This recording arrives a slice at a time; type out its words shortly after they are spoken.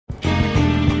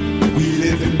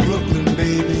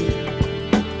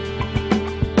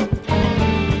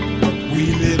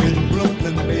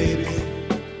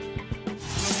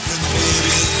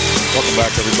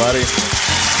back, everybody.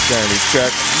 Sanity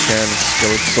Check, Ken,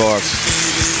 Skillet Sauce.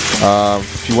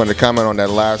 If you wanted to comment on that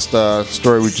last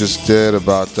story we just did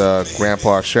about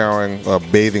Grandpa showering,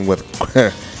 bathing with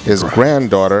his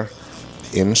granddaughter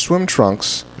in swim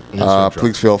trunks,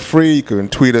 please feel free. You can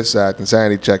tweet us at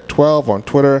Insanity Check 12 on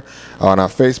Twitter, on our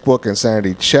Facebook,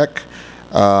 Insanity Check,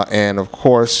 and of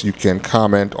course you can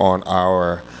comment on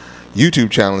our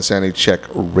YouTube channel, Insanity Check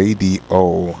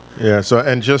Radio. Yeah. So,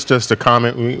 and just a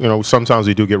comment. You know, sometimes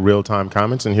we do get real time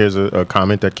comments, and here's a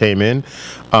comment that came in.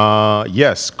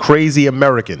 Yes, crazy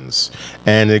Americans,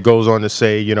 and it goes on to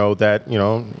say, you know, that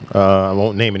I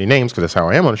won't name any names because that's how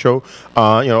I am on the show.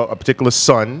 A particular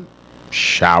son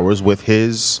showers with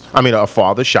a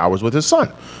father showers with his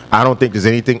son. I don't think there's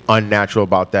anything unnatural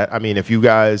about that. I mean, if you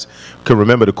guys can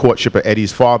remember the courtship of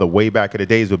Eddie's father way back in the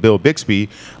days with Bill Bixby,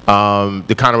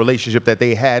 the kind of relationship that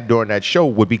they had during that show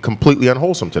would be completely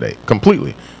unwholesome today.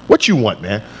 Completely. What you want,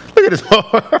 man? Look at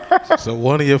this. So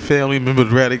one of your family members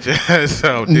ratted your ass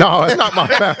out. No, it's not my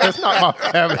family. It's not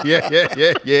my family.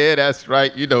 Yeah, that's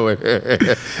right. You know it.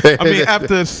 I mean,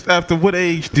 after what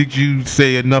age did you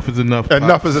say enough is enough?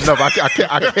 Enough is enough.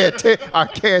 I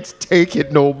can't take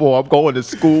it no more. I'm going to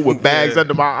school with bags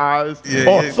under my eyes.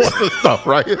 All sorts of stuff,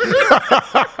 right?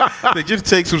 They just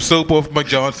take some soap off my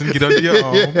Johnson, get under your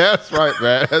arm. Yeah, that's right,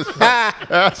 man.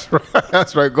 That's right.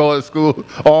 That's right. Going to school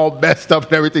all messed up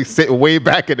and everything, sitting way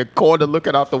back in the corner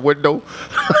looking out the window.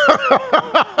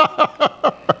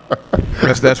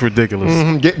 That's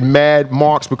ridiculous. Getting mad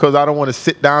marks because I don't want to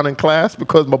sit down in class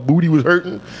because my booty was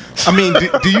hurting. I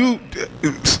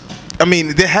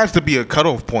mean, there has to be a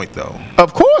cutoff point, though.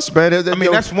 Of course, man.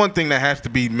 That's one thing that has to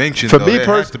be mentioned. For though. me, there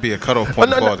has to be a cutoff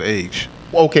point as far as age.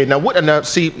 Okay, now,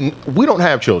 see, we don't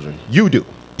have children. You do.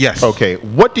 Yes. Okay.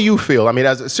 What do you feel? I mean,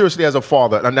 seriously, as a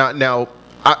father, now.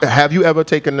 Have you ever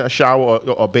taken a shower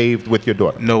or bathed with your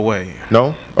daughter? No way.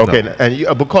 No? Okay. No.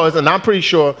 And I'm pretty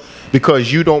sure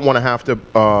because you don't want to have to.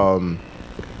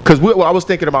 Because I was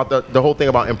thinking about the whole thing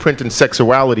about imprinting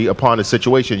sexuality upon a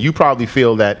situation. You probably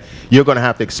feel that you're going to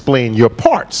have to explain your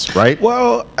parts, right?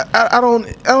 Well, I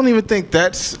don't even think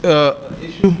that's an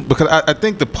issue because I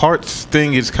think the parts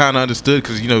thing is kind of understood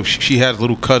because she has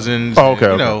little cousins. Oh,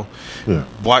 okay.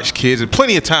 Watch kids and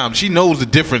plenty of times she knows the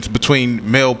difference between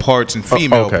male parts and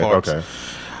female parts. Okay.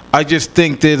 I just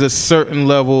think there's a certain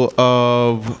level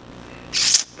of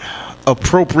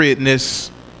appropriateness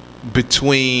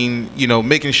between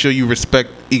making sure you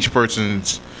respect each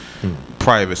person's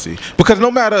privacy, because no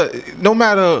matter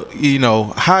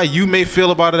how you may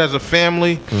feel about it as a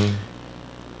family,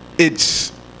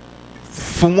 it's,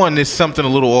 for one, there's something a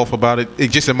little off about it.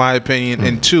 It's just in my opinion.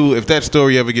 And two, if that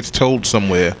story ever gets told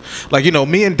somewhere, like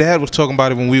me and Dad was talking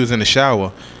about it when we was in the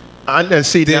shower. And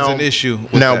see, there's an issue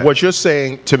with now that. What you're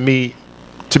saying to me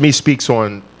speaks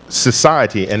on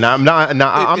society, and I'm not.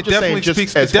 Now I'm just saying,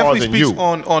 just as far as you,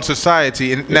 on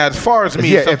society. And now, as far as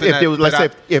me,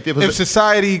 if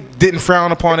society didn't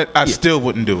frown upon it, I still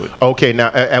wouldn't do it. Okay, now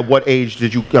at what age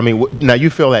did you? I mean, now you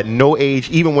feel at no age,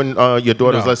 even when your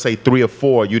daughter was, let's say, 3 or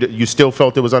 4, you still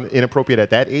felt it was inappropriate at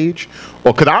that age,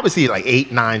 or because obviously like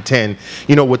 8, 9, 10,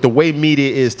 with the way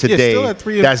media is today, still at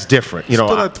 3 that's different.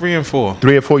 Still at 3 and 4.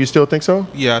 3 or 4, you still think so?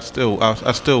 Yeah, I still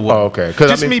would. Oh, okay.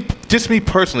 Just me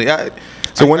personally.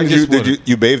 So when did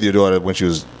you bathe your daughter when she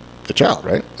was a child,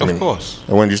 right? Of course.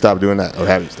 And when did you stop doing that, or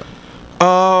have you stopped?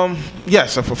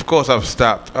 Yes, of course I've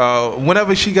stopped.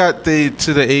 Whenever she got to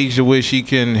the age to where she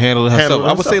can handle it herself,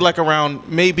 I would say like around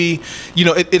maybe,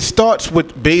 it starts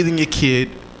with bathing your kid,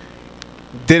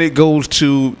 then it goes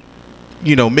to,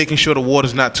 making sure the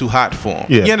water's not too hot for him.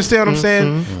 Yeah. You understand what I'm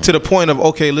saying? To the point of,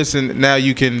 okay, listen, now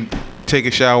you can take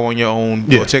a shower on your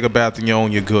own, or take a bath on your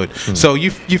own, you're good. So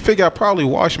you figure I probably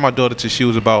washed my daughter till she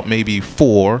was about maybe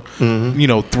 4,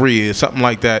 3 or something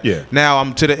like that. Yeah. Now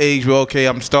I'm to the age where, okay,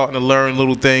 I'm starting to learn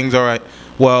little things. All right,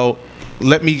 well,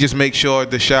 let me just make sure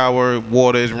the shower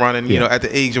water is running. At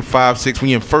the age of 5, 6, when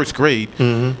you're in first grade,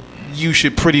 you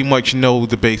should pretty much know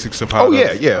the basics of how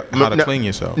to clean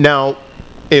yourself. Now,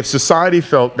 if society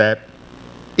felt that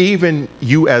even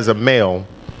you as a male,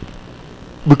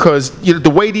 because the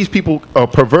way these people are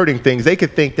perverting things, they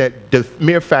could think that the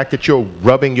mere fact that you're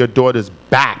rubbing your daughter's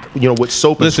back, with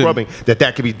soap and scrubbing,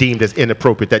 that could be deemed as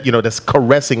inappropriate. That that's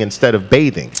caressing instead of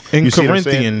bathing. In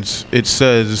Corinthians, it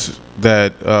says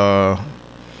that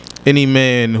any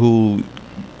man who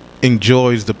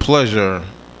enjoys the pleasure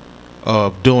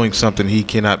of doing something, he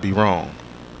cannot be wrong.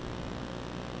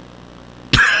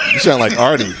 You sound like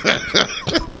Artie.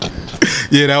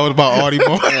 Yeah, that was about Artie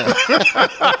moment.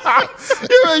 I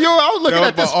was looking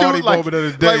at this dude like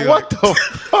what the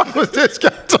fuck was this guy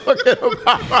talking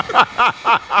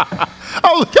about?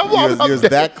 You was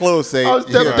that close, eh?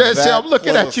 I'm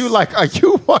looking at you like, are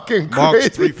you fucking Mark's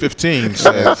crazy? 3:15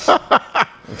 says.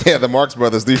 Yeah, the Marx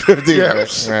Brothers 3:15. Yeah.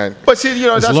 Right. But see,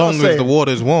 As that's long what I'm as the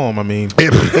water's warm, I mean.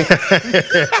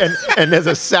 and there's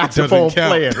a saxophone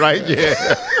playing, right?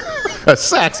 Yeah. A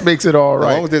sax makes it all right.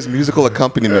 As long as there's musical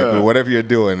accompaniment with whatever you're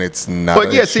doing, it's not.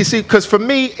 But yeah, see, because for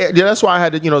me, that's why I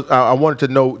had to, I wanted to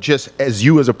know just as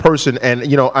you as a person, and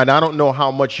and I don't know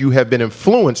how much you have been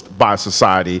influenced by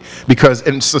society, because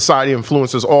society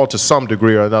influences all to some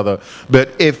degree or another. But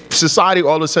if society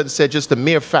all of a sudden said just the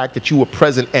mere fact that you were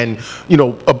present and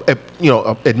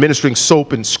administering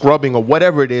soap and scrubbing or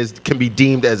whatever it is can be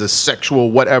deemed as a sexual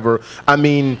whatever, I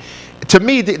mean, to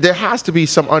me, there has to be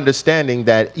some understanding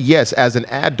that, yes, as an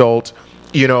adult,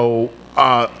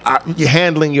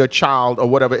 handling your child or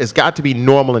whatever, it's got to be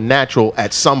normal and natural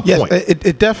at some point. Yes,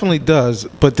 it definitely does,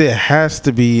 but there has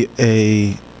to be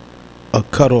a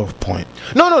cutoff point.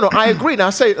 No, I agree. Now,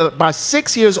 I say by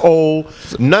 6 years old,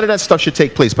 none of that stuff should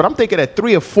take place. But I'm thinking at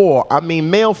 3 or 4, I mean,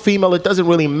 male, female, it doesn't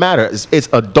really matter. It's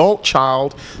adult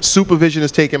child, supervision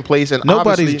is taking place. And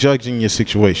nobody's judging your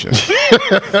situation.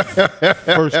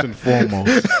 First and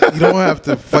foremost. You don't have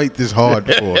to fight this hard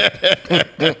for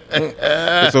it.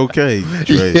 It's okay,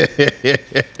 Dre.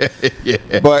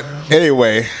 Yeah. But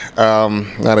anyway,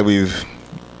 now that we've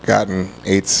gotten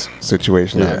Eight's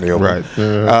situation out in the open. Right.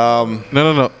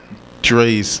 No.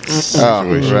 Dre's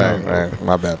situation. Right.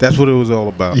 My bad. That's what it was all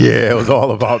about. Yeah, it was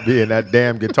all about being that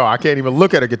damn guitar. I can't even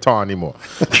look at a guitar anymore.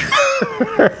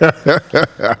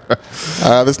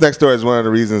 This next story is one of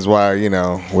the reasons why,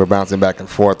 we're bouncing back and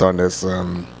forth on this.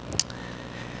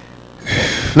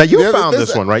 Now, you found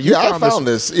this one, right? I found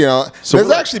this. So there's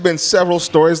actually been several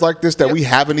stories like this that we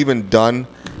haven't even done.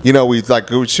 We like,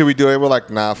 should we do it? We're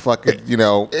like, nah, fuck it.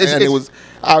 And it was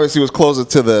obviously closer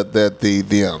to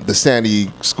the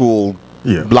Sandy school,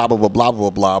 blah blah blah blah blah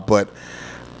blah. But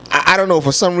I don't know,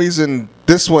 for some reason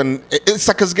this one, it's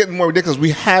like it's getting more ridiculous.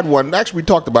 We had one, actually we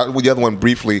talked about it with the other one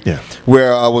briefly,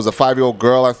 where was a 5-year-old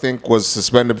girl, I think, was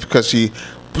suspended because she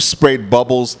sprayed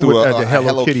bubbles through a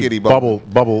Hello Kitty bubble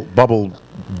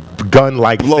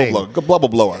gun-like thing. Bubble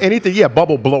blower. Anything,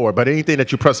 bubble blower. But anything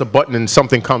that you press a button and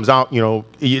something comes out,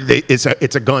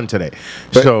 it's a gun today.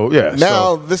 But so yeah.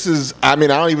 Now this is. I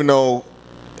mean, I don't even know.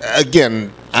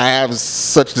 Again, I have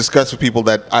such disgust with people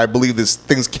that I believe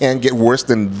things can get worse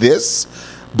than this.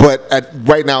 But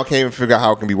right now, I can't even figure out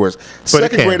how it can be worse.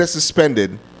 Second grader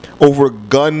suspended over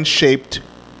gun-shaped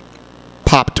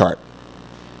Pop-Tart.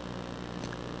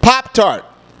 Pop-Tart.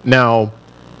 Now,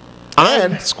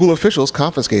 and school officials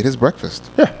confiscate his breakfast.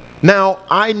 Yeah. Now,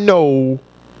 I know,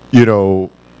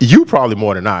 you probably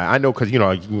more than I know, because, you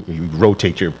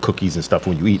rotate your cookies and stuff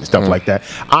when you eat and stuff like that.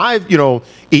 I've,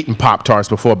 eaten Pop-Tarts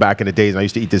before back in the days, and I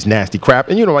used to eat this nasty crap.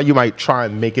 And, you might try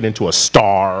and make it into a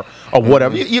star or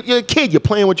whatever. You're a kid. You're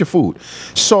playing with your food.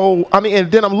 So, I mean,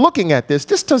 and then I'm looking at this.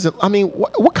 This doesn't, I mean,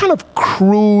 what kind of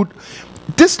crude,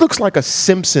 this looks like a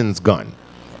Simpsons gun.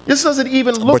 This doesn't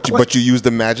even look like... But you use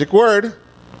the magic word,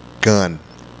 gun.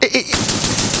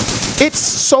 It's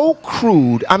so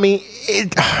crude. I mean,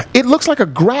 it looks like a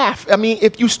graph. I mean,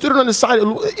 if you stood it on the side,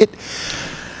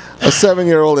 A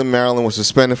 7-year-old in Maryland was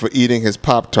suspended for eating his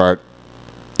Pop-Tart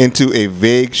into a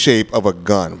vague shape of a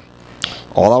gun.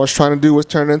 All I was trying to do was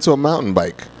turn it into a mountain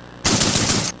bike.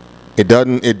 It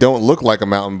don't look like a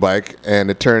mountain bike, and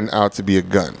it turned out to be a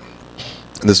gun.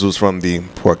 And this was from the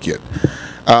poor kid.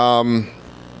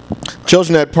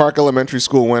 Children at Park Elementary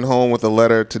School went home with a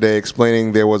letter today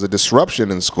explaining there was a disruption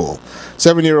in school.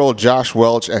 7-year-old Josh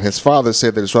Welch and his father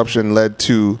said the disruption led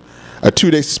to a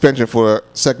 2-day suspension for a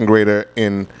second grader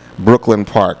in Brooklyn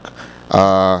Park.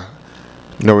 No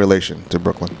relation to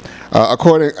Brooklyn.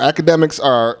 Academics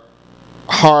are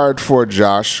hard for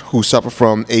Josh, who suffers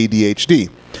from ADHD,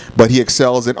 but he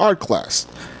excels in art class.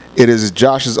 It is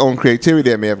Josh's own creativity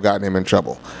that may have gotten him in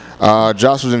trouble.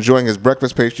 Josh was enjoying his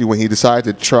breakfast pastry when he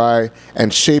decided to try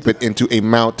and shape it into a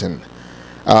mountain.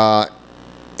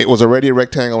 It was already a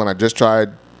rectangle, and I just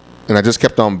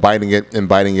kept on biting it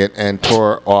and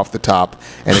tore off the top,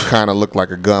 and it kind of looked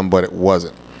like a gun, but it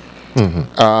wasn't.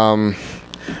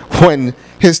 When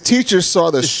his teacher saw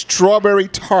the strawberry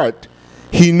tart,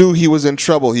 he knew he was in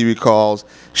trouble, he recalls.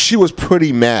 She was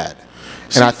pretty mad,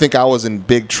 and I think I was in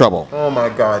big trouble. Oh, my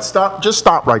God. Just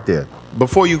stop right there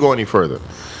before you go any further.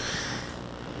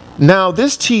 Now,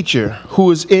 this teacher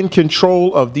who is in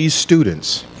control of these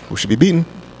students, who should be beaten,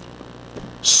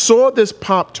 saw this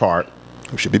Pop-Tart,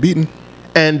 who should be beaten,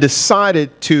 and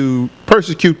decided to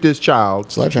persecute this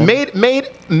child.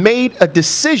 Made a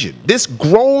decision. This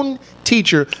grown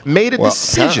teacher made a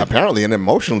decision. Apparently an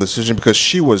emotional decision, because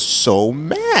she was so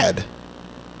mad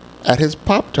at his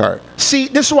Pop-Tart. See,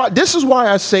 this is why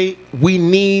I say we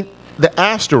need the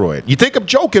asteroid. You think I'm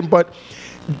joking, but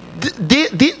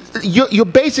you're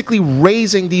basically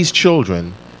raising these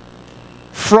children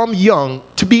from young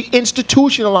to be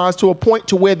institutionalized to a point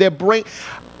to where their brain...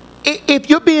 If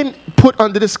you're being put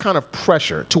under this kind of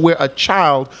pressure to where a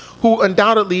child who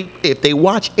undoubtedly, if they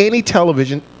watch any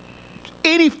television,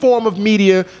 any form of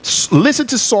media, listen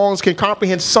to songs, can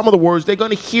comprehend some of the words, they're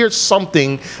going to hear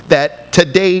something that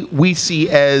today we see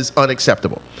as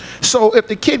unacceptable. So if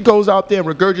the kid goes out there and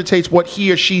regurgitates what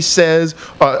he or she says,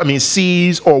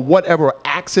 sees or whatever, or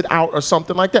acts it out or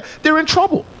something like that, they're in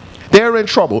trouble. They're in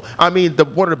trouble. I mean,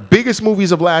 one of the biggest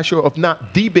movies of last year, if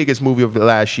not the biggest movie of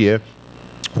last year,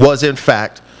 was in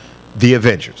fact The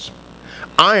Avengers.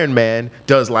 Iron Man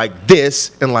does like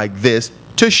this and like this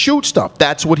to shoot stuff.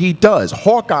 That's what he does.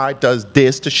 Hawkeye does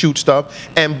this to shoot stuff,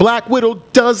 and Black Widow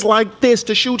does like this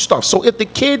to shoot stuff. So if the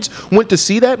kids went to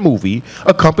see that movie,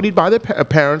 accompanied by their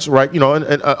parents, right,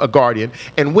 and a guardian,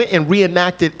 and went and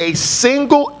reenacted a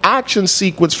single action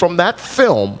sequence from that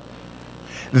film,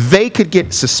 they could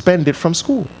get suspended from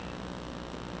school.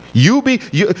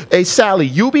 Hey Sally,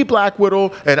 you be Black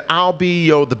Widow and I'll be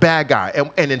the bad guy.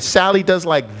 And then Sally does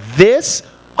like this.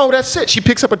 Oh, that's it. She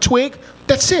picks up a twig.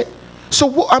 That's it.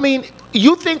 So I mean,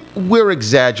 you think we're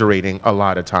exaggerating a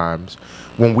lot of times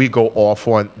when we go off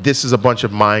on this is a bunch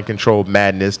of mind control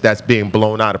madness that's being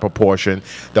blown out of proportion.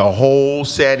 The whole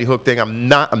Sandy Hook thing. I'm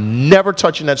never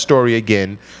touching that story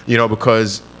again,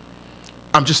 because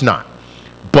I'm just not.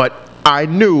 But I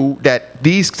knew that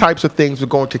these types of things were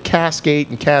going to cascade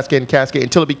and cascade and cascade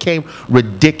until it became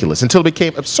ridiculous, until it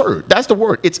became absurd. That's the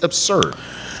word. It's absurd.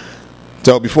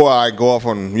 So before I go off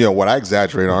on what I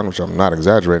exaggerate on, which I'm not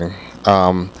exaggerating,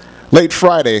 late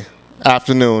Friday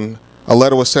afternoon, a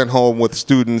letter was sent home with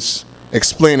students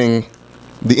explaining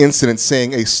the incident,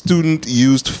 saying a student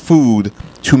used food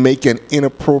to make an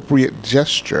inappropriate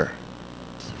gesture.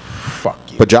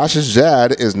 Fuck you. But Josh's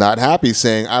dad is not happy,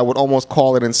 saying, I would almost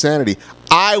call it insanity.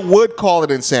 I would call it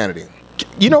insanity.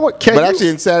 You know what? Actually,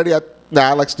 insanity,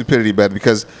 I like stupidity better,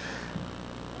 because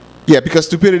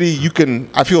stupidity,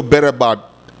 I feel better about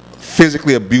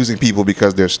physically abusing people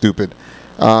because they're stupid.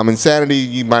 Insanity,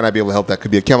 you might not be able to help that.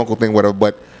 Could be a chemical thing, whatever,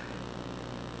 but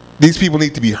these people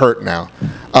need to be hurt now.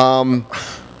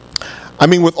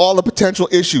 With all the potential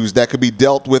issues that could be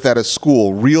dealt with at a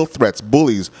school, real threats,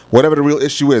 bullies, whatever the real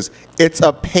issue is, it's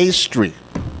a pastry.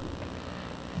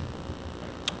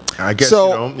 I guess,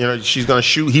 she's going to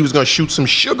shoot, he was going to shoot some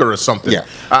sugar or something. Yeah.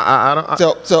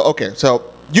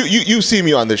 So you see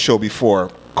me on this show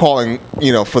before calling,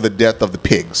 for the death of the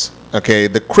pigs, okay?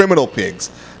 The criminal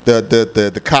pigs,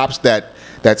 the cops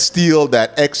that steal,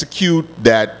 that execute,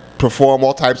 that perform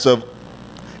all types of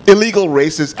illegal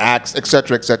racist acts,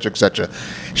 etc., etc., etc.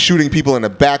 Shooting people in the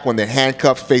back when they're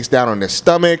handcuffed, face down on their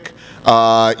stomach.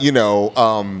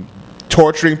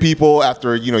 Torturing people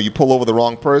after you pull over the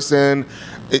wrong person.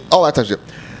 All that type of shit.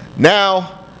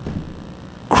 Now,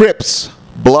 Crips,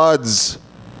 Bloods,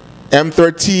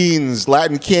 M13s,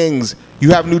 Latin Kings, you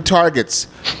have new targets.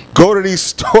 Go to these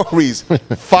stories,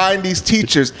 find these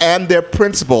teachers and their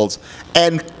principals,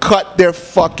 and cut their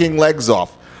fucking legs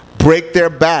off. Break their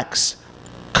backs.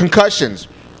 Concussions.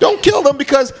 Don't kill them,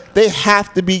 because they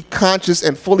have to be conscious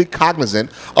and fully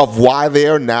cognizant of why they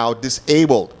are now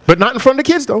disabled. But not in front of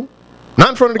the kids, though. Not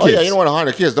in front of the kids. Oh, yeah, you don't want to harm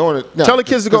the kids. Tell the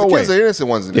kids to go away. The kids are the innocent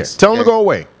ones in this. Tell them to go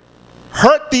away.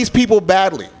 Hurt these people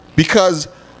badly, because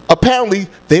apparently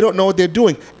they don't know what they're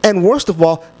doing. And worst of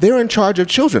all, they're in charge of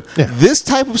children. Yeah. This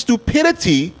type of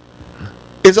stupidity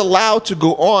is allowed to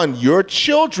go on. Your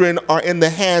children are in the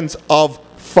hands of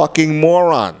fucking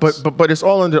morons. But it's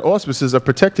all under auspices of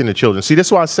protecting the children. See,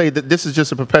 that's why I say that this is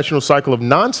just a perpetual cycle of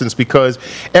nonsense, because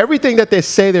everything that they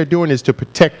say they're doing is to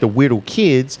protect the little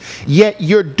kids, yet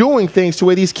you're doing things to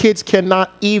where these kids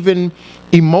cannot even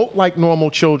emote like normal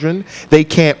children. They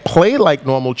can't play like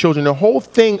normal children. The whole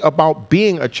thing about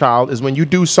being a child is when you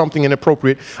do something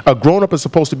inappropriate, a grown-up is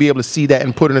supposed to be able to see that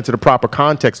and put it into the proper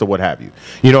context or what have you.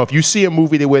 If you see a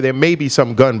movie where there may be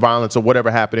some gun violence or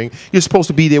whatever happening, you're supposed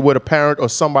to be there with a parent or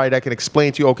somebody that can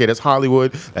explain to you, okay, that's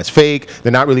Hollywood, that's fake,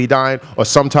 they're not really dying, or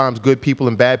sometimes good people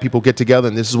and bad people get together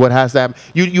and this is what has to happen.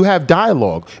 You have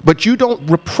dialogue, but you don't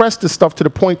repress the stuff to the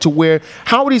point to where,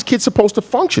 how are these kids supposed to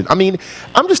function? I'm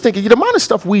just thinking, the amount of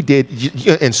stuff we did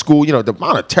in school, the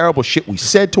amount of terrible shit we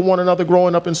said to one another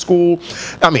growing up in school.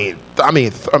 Throwing,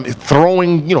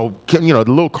 the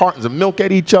little cartons of milk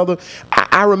at each other.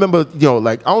 I remember,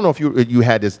 I don't know if you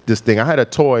had this thing. I had a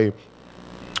toy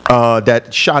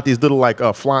that shot these little like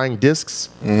flying discs.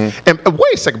 And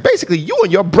wait a second, basically you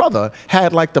and your brother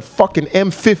had like the fucking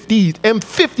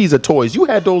M50s of toys. You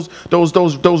had those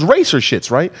racer shits,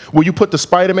 right? Where you put the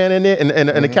Spider-Man in there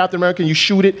and the Captain America and you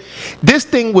shoot it. This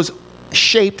thing was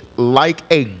shaped like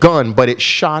a gun, but it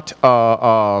shot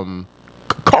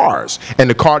cars. And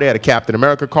the car, they had a Captain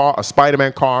America car, a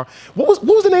Spider-Man car. What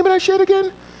was the name of that shit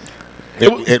again?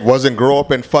 It wasn't grow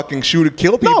up and fucking shoot and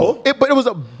kill people. No, but it was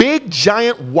a big,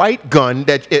 giant white gun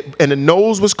and the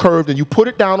nose was curved, and you put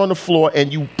it down on the floor,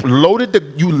 and you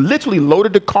literally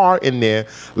loaded the car in there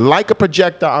like a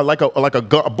projectile, like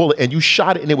a bullet, and you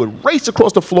shot it, and it would race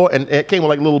across the floor, and it came with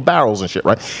like little barrels and shit,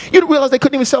 right? You realize they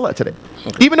couldn't even sell that today,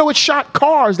 even though it shot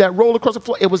cars that rolled across the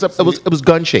floor. It was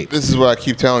gun shaped. This is what I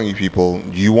keep telling you, people.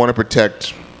 You want to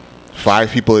protect 5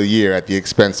 people a year at the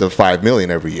expense of 5 million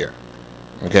every year.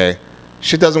 Okay.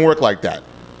 Shit doesn't work like that.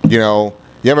 You know,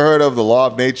 you ever heard of the law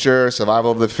of nature, survival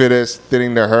of the fittest,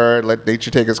 thinning the herd, let nature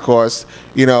take its course?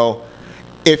 You know,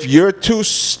 if you're too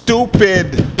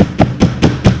stupid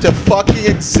to fucking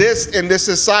exist in this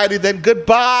society, then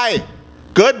goodbye.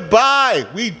 Goodbye.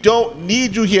 We don't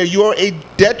need you here. You are a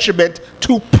detriment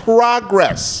to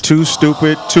progress. Too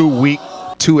stupid, too weak,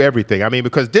 to everything. I mean,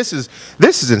 because this is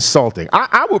insulting.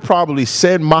 I would probably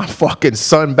send my fucking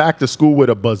son back to school with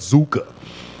a bazooka.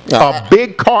 A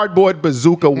big cardboard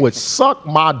bazooka would suck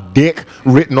my dick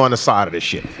written on the side of this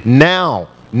shit. Now,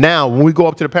 when we go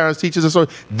up to the parents, teachers, and so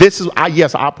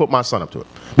yes, I'll put my son up to it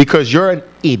because you're an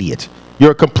idiot.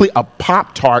 You're a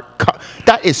Pop-Tart.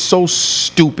 That is so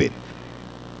stupid.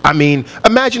 I mean,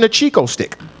 imagine a Chico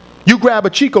stick. You grab a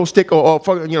Chico stick, or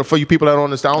for you people that don't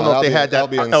understand, I don't know if they had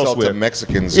that elsewhere. To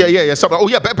Mexicans. Yeah.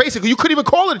 Basically, you couldn't even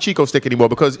call it a Chico stick anymore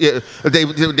because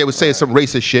they were saying some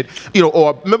racist shit.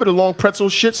 Or remember the long pretzel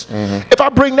shits? If I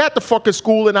bring that to fucking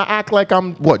school and I act like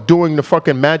I'm doing the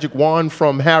fucking magic wand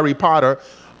from Harry Potter,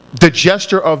 the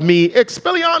gesture of me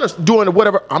Expelliarmus doing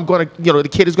whatever, I'm gonna, the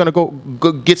kid is gonna go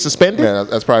get suspended. Yeah,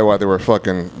 that's probably why they were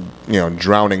fucking,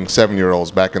 drowning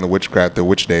 7-year-olds back in the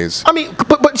witch days. I mean,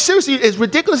 but seriously, as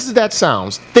ridiculous as that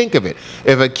sounds, think of it.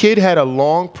 If a kid had a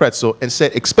long pretzel and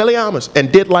said Expelliarmus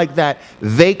and did like that,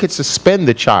 they could suspend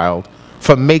the child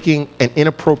for making an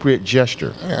inappropriate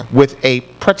gesture with a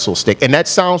pretzel stick. And that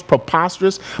sounds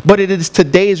preposterous, but it is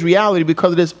today's reality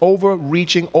because it is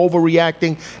overreaching,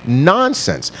 overreacting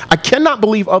nonsense. I cannot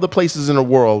believe other places in the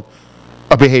world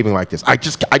are behaving like this. That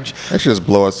should just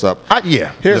blow us up.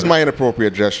 Here's my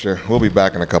inappropriate gesture. We'll be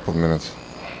back in a couple of minutes.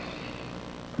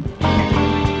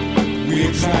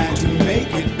 We're trying to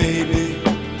make it, baby.